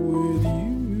again with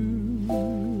you,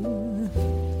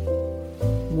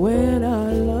 when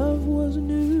our love was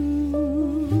new,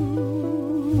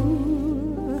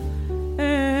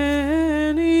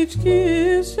 and each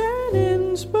kiss an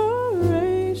inspiration.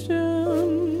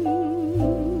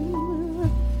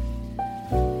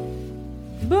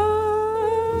 But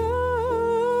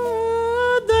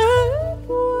that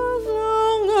was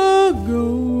long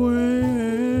ago.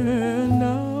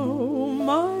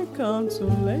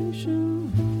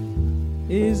 Consolation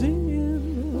is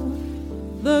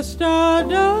in the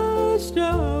stardust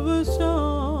of a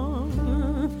song,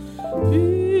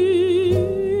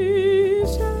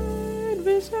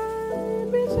 beside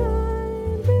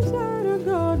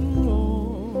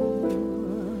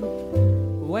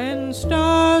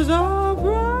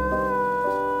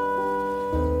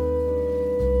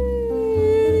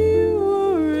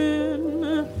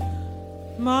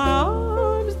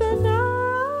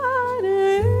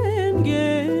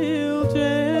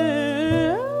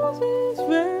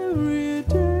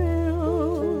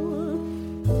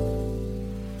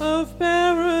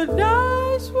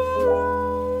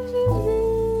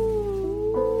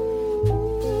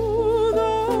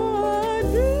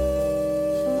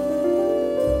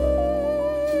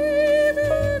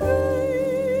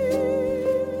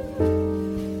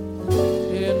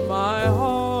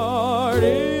heart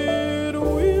it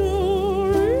will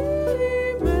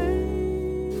remain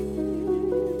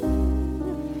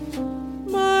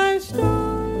my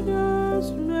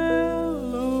stardust melody.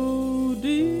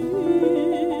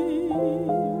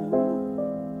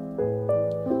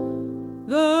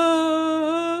 The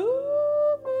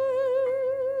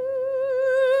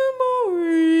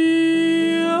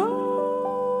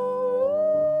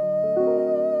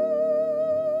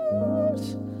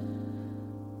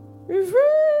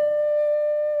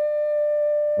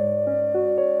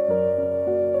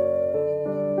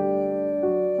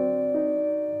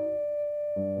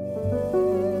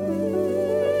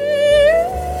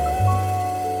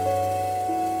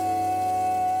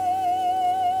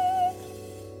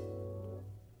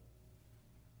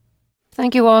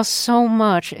Thank you all so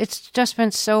much. It's just been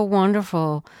so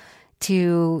wonderful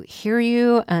to hear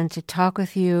you and to talk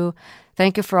with you.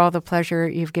 Thank you for all the pleasure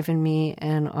you've given me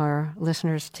and our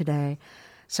listeners today.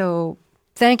 So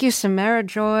thank you, Samara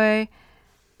Joy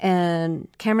and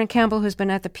Cameron Campbell, who's been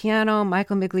at the piano,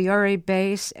 Michael Migliore,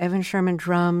 bass, Evan Sherman,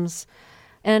 drums.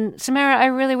 And Samara, I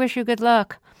really wish you good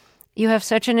luck. You have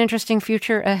such an interesting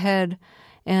future ahead.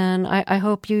 And I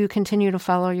hope you continue to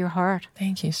follow your heart.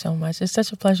 Thank you so much. It's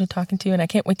such a pleasure talking to you, and I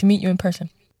can't wait to meet you in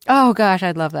person. Oh, gosh,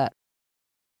 I'd love that.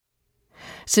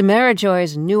 Samara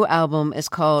Joy's new album is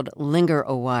called Linger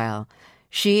a While.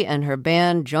 She and her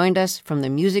band joined us from the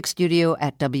music studio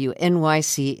at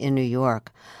WNYC in New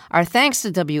York. Our thanks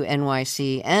to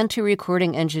WNYC and to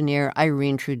recording engineer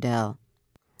Irene Trudell.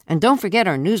 And don't forget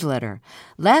our newsletter.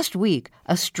 Last week,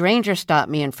 a stranger stopped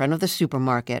me in front of the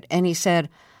supermarket, and he said,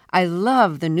 "I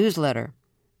love the newsletter."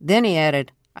 Then he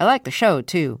added, "I like the show,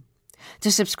 too." To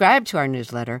subscribe to our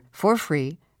newsletter for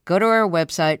free, go to our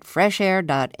website,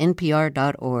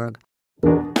 freshair.npr.org.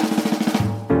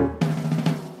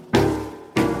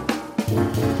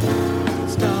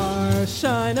 Stars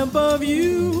shine above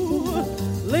you,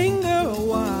 linger a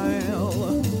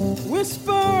while.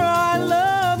 Whisper, I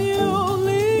love you,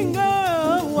 linger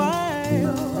a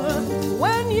while.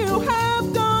 When you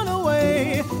have gone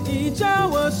away, each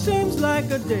hour seems like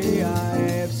a day. I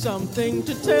have something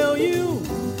to tell you,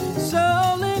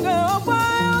 so linger a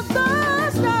while.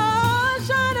 The stars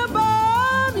shine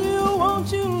above you,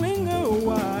 won't you linger a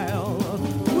while?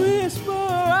 Whisper,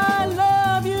 I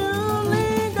love you,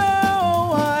 linger a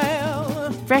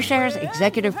while. Fresh Air's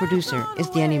executive producer is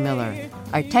Danny Miller.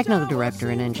 Our technical director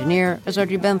and engineer is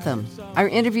Audrey Bentham. Our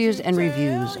interviews and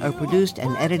reviews are produced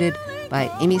and edited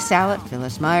by Amy Salet,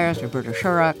 Phyllis Myers, Roberta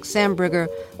Shorrock, Sam Brigger,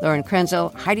 Lauren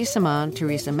Krenzel, Heidi Saman,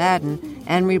 Teresa Madden,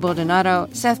 Anne-Marie Baldonado,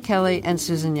 Seth Kelly, and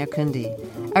Susan Yakundi.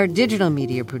 Our digital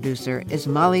media producer is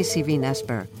Molly C.V.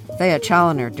 Thea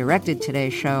Challoner directed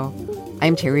today's show.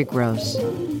 I'm Terry Gross.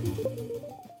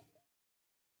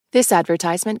 This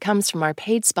advertisement comes from our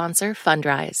paid sponsor,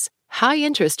 Fundrise. High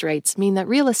interest rates mean that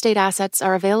real estate assets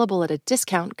are available at a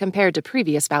discount compared to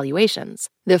previous valuations.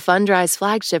 The Fundrise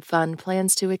Flagship Fund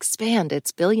plans to expand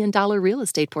its billion-dollar real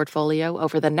estate portfolio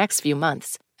over the next few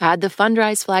months. Add the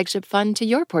Fundrise Flagship Fund to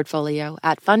your portfolio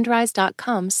at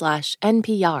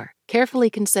fundrise.com/NPR. Carefully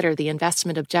consider the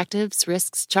investment objectives,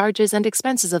 risks, charges, and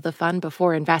expenses of the fund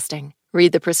before investing.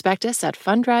 Read the prospectus at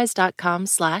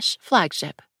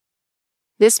fundrise.com/flagship.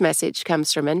 This message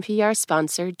comes from NPR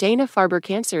sponsor Dana-Farber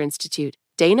Cancer Institute.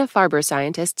 Dana-Farber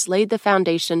scientists laid the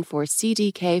foundation for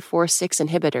CDK4/6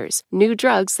 inhibitors, new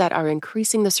drugs that are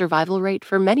increasing the survival rate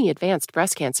for many advanced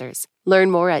breast cancers. Learn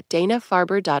more at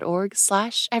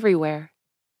danafarber.org/everywhere.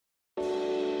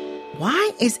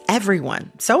 Why is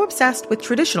everyone so obsessed with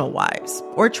traditional wives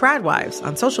or trad wives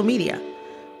on social media?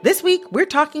 This week, we're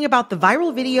talking about the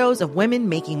viral videos of women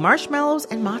making marshmallows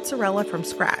and mozzarella from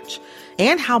scratch,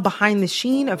 and how behind the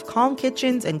sheen of calm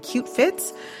kitchens and cute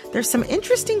fits, there's some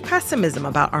interesting pessimism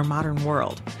about our modern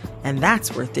world. And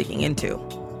that's worth digging into.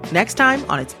 Next time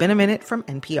on It's Been a Minute from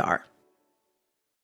NPR.